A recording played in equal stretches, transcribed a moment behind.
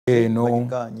no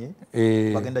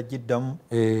bagenda jiddamu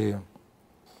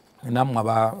namwe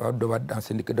abadde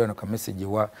bansindikidde no ka message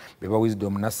wa beba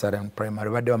wisdom nursery and primary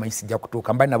badde bamayisi ja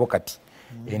kutuuka mbali nabo kati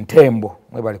entembo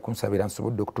mwe bali kunsabira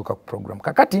nsobodde okutuuka ku program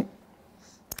kakati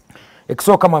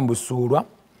ekisooka mu busuulwa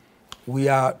we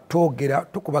are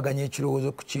tukubaganya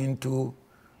ekirowoozo ku kintu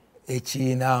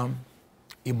ekina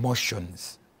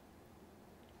emotions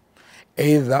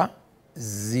either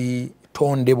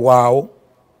zitondebwawo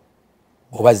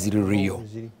oba ziri real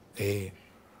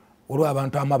olwo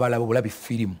abantu amabalabo bulaba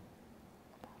firimu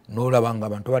n'olaba nga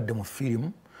abantu badde mu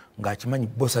firimu ng'akimanyi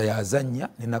bosa yazannya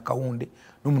ne nakawunde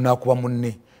n'omunakuba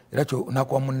munne era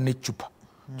nakuba munne cupa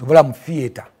kyobola mu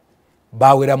theatre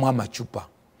baweramu amacupa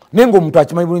naye ng'omuntu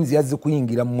akimanyi bulungi yazze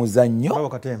kuyingira mu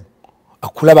muzannyo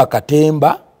akulaba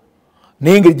katemba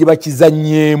naye engeri gye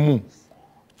bakizannyeemu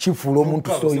kifuula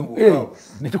omuntu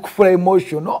ne kikufuula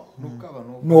emotional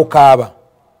n'okaaba.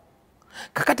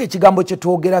 Kakati ekigambo kye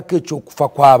twogerako ekyokufa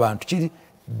kw'abantu kiri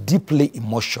deeply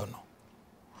emotional.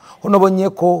 Ono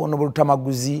Bonyeko, ono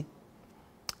Bulutamaguzi,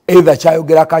 either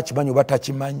kyayogerako akimanyi oba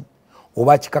takimanyi,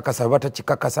 oba kikakasa oba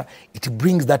takikakasa, it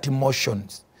brings that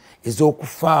emotions.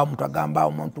 Ez'okufa omuntu agamba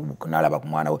omuntu nalaba ku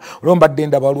mwana we, olwo mbadde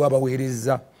ndaba waliwo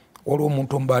abaweereza, waliwo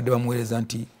omuntu ombadde bamuweereza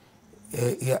nti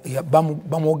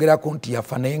bamwogerako nti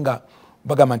yafa naye nga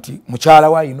bagamba nti mukyala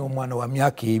we alina omwana wa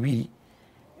myaka 2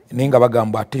 naye nga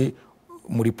bagamba ate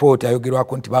mu report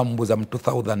ayogerwako nti bamubuuza mu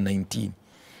 2019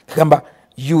 kagamba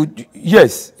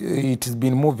yes it has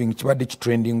been moving kibadde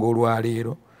kitrending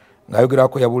olwaleero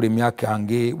ng'ayogerwako yabula emyaka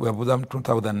yange bweyabuuza mu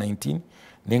 2019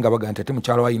 naye nga bagamba nti ate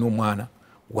mukyala we alina omwana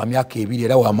wa myaka 2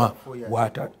 era wama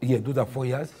those are 4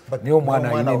 years naye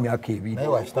omwana alina emyaka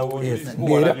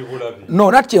 2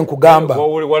 no nati kyenkugamba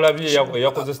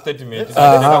yakoze statement ku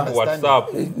WhatsApp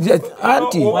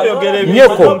anti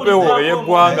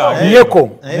nyeko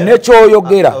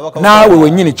nekyoyogera naawe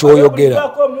wenyini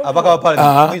kyoyogera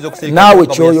naawe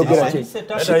kyoyogera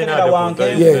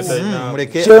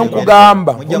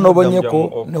kyenkugamba Hon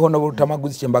Bonyeko ne Hon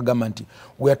Bulutamaguzi kyembagamba nti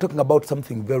we are talking about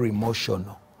something very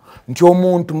emotional. Nti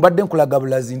omuntu mbadde nkulaga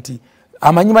bulazi nti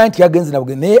amanyima nti yagenze na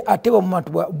bugenzi naye ate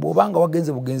bwobanga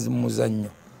wagenze bugenzi mu muzannyo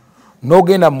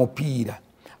n'ogenda mu mupiira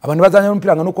abantu bazanya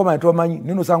omupiira nga n'okoma ntibamanyi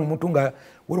nino osanga omuntu nga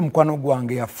wali mukwano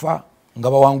gwange yafa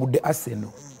nga bawangudde Arsenal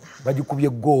bagikubye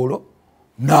goolo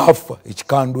n'afa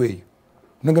ekikando eyo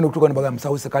nogenda okutuuka ne bagamba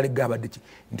musawo Sekalega abadde ki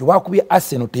nti wakubye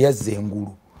Arsenal teyazze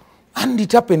engulu and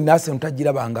it happened Arsenal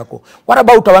tagirabangako. What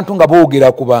about abantu nga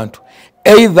boogera ku bantu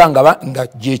either nga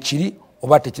gyekiri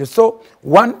oba tekiri. So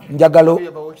one njagalo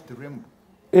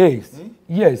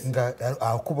yes nga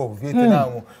akuba Vietnam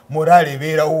morale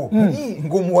beerawo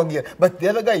ng'omuwagira but the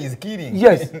other guy is killing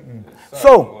yes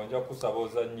so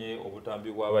kusabozanye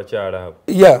obutambi bw'abakyala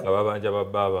yeah ababanja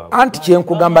bababa anti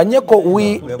kyenkugamba Nyeko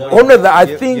we only that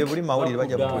I think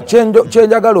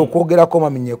kyenjagala okwogerako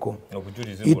maminyeko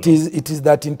it is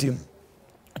that nti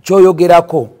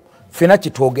kyoyogerako fena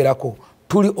kitwogerako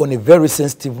tuli on a very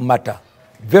sensitive matter,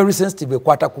 very sensitive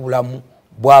ekwata ku bulamu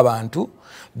bw'abantu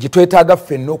gitwetaaga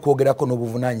ffenna okwogerako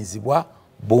n'obuvunaanyizibwa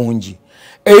bungi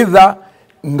either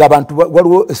nga bantu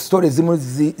waliwo story zimu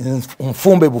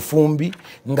nfumbe bufumbi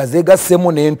nga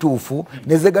zegassemu n'entuufu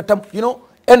nezegatta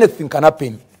anything can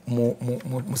happen mu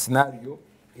scenario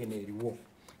eno eriwo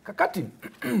kakati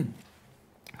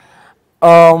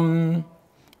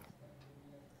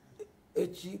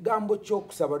ekigambo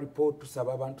ky'okusaba report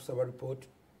tusaba abantu tusaba report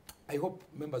I hope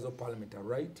members of parliament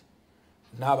are right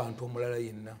n'abantu omulala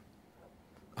yenna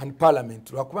and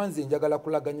parliament lwakubanza njagala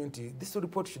kulaganya nti this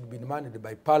report should be demanded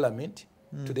by parliament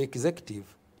to the executive.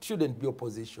 It shouldn't be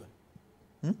opposition.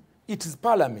 It is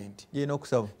parliament yeyina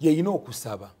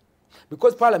okusaba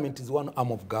because parliament is one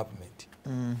arm of government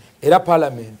era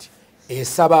parliament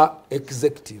esaba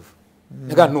executive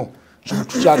nega no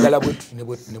tukyagala bwetu ne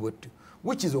bwetu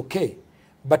which is okay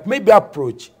but maybe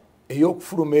approach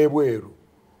ey'okufuluma ebweru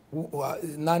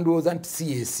nandowooza nti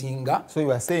si yesinga. So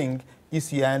you are saying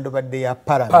issue yandobadde ya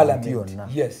parliament yonna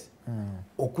yes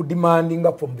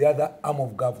okudemandinga from the other arm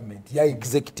of government ya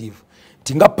executive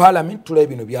tinga parliament tulabe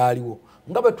bino byaliwo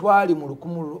nga bwe twali mu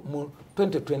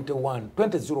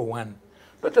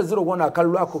 2001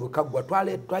 akalulu ako bwekaggwa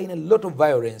twalina a lot of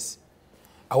violence.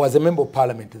 I was a member of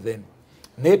parliament then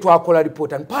naye twakola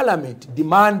report and parliament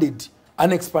demanded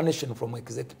an explanation from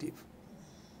executive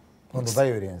on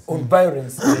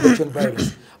violence election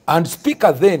violence and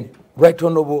speaker then right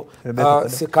honorable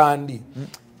Sekandi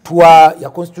ya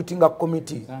constituting a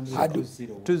committee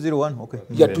 201 okay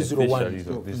yeah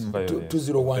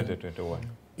 201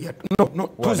 yeah no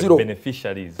 20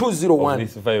 beneficiaries 201 of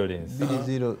this violence in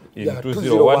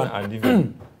 201 and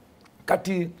even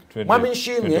kati mwami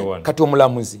Nshimye kati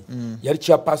omulamuzi yali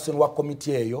chairperson wa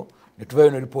committee eyo ne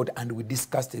tuvayo ne report and we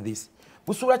discussed this.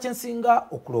 Busuula kyensinga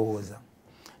okulowooza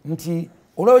nti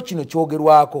olwo kino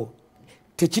kyogerwako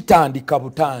tekitandika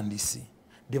butandisi.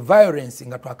 The violence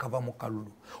nga twakava mu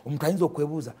kalulu. Omuntu ayinza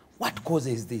okwebuuza what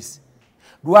causes this?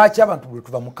 Lwaki abantu bwe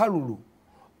tuva mu kalulu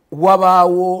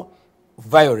wabaawo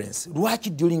violence? Lwaki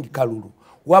during kalulu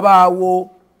wabaawo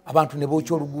abantu ne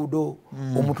bookya oluguudo,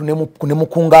 omuntu ne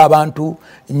mukunga abantu,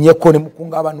 nnyeko ne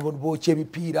mukunga abantu bookya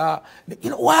ebipiira?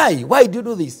 Why do you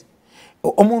do this?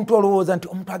 Omuntu olowooza nti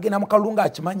omuntu agenda mu kalulu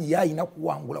ng'akimanyi yayina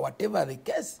kuwangula whatever the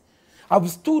case. I've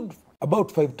stood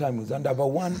about 5 times and I've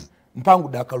won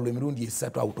mpangudde akalulu emirundi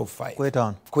 3 out of 5.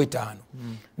 Kwetaano.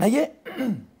 Naye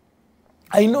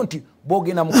ayina nti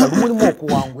bw'ogenda mu kalulu mulimu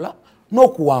okuwangula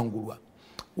n'okuwangulwa.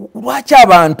 Lwaki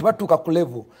abantu batuuka ku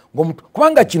level ng'omuntu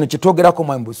kubanga kino kye twogerako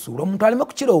mwami Busuula omuntu aleme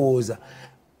kukirowooza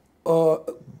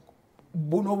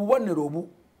buno obubonero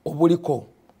obuliko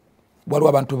waliwo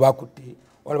abantu bakutte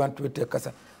waliwo abantu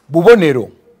betekasa bubonero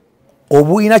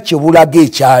obulina kye bulaga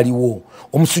ekyaliwo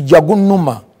omusujja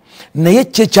gunnuma naye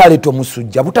kye kyaleeta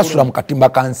omusujja butasula mu katimba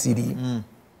ka nsiri.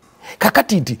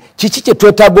 Kakati nti kiki kye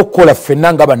twetaaga okukola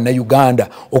ffenna nga bannayuganda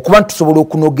okuba tusobola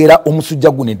okunogera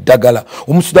omusujja guno eddagala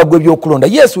omusujja gw'ebyokulonda?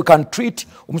 Yes, we can treat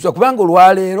omusujja kubanga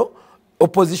olwaleero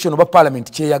opposition oba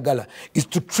parliament kyeyagala is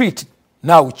to treat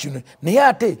now kino naye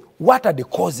ate what are the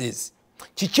causes?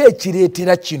 Kiki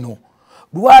ekireetera kino?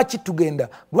 Lwaki tugenda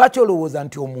lwaki olowooza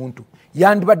nti omuntu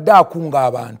yandibadde akunga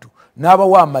abantu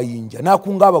n'abawa amayinja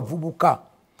n'akunga abavubuka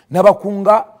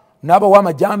n'abawa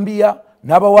amajambiya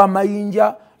n'abawa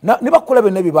amayinja ne bakola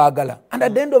byonna bye baagala and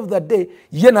at the end of the day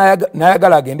ye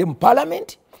n'ayagala agende mu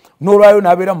parliament n'olwayo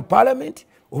n'abeera mu parliament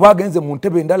oba agenze mu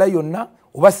ntebe endala yonna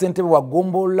oba ssentebe wa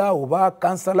Gombola oba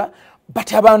kansala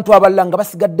but abantu abalala nga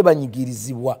basigadde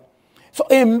banyigirizibwa. So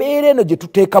embeera eno gye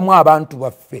tuteekamu abantu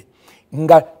baffe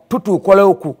nga tutuukola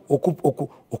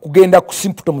okugenda ku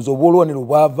symptoms obwolwonero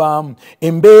bwavaamu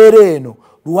embeera eno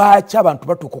lwaki abantu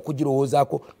batuuka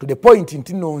okugirowoozaako to the point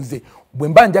nti nonze bwe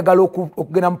mba njagala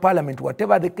okugenda mu parliament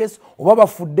whatever the case oba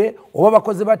bafudde oba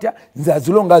bakoze batya nze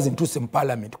azilonga zintuuse mu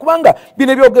parliament kubanga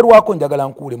bino ebyogerwako njagala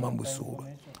nkuule mwami Busuula.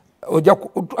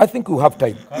 I think you have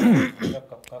time.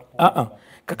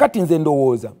 Kakati nze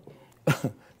ndowooza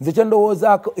nze kye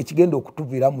ndowoozaako ekigenda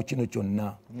okutuviira mu kino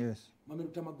kyonna Mame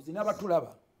Lutamaguzi n'abatulaba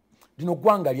lino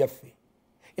ggwanga lyaffe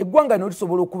eggwanga lino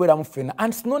lisobola okubeeramu ffenna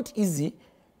and it's not easy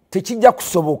tekijja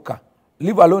kusoboka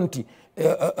leave alone nti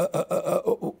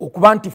okuba nti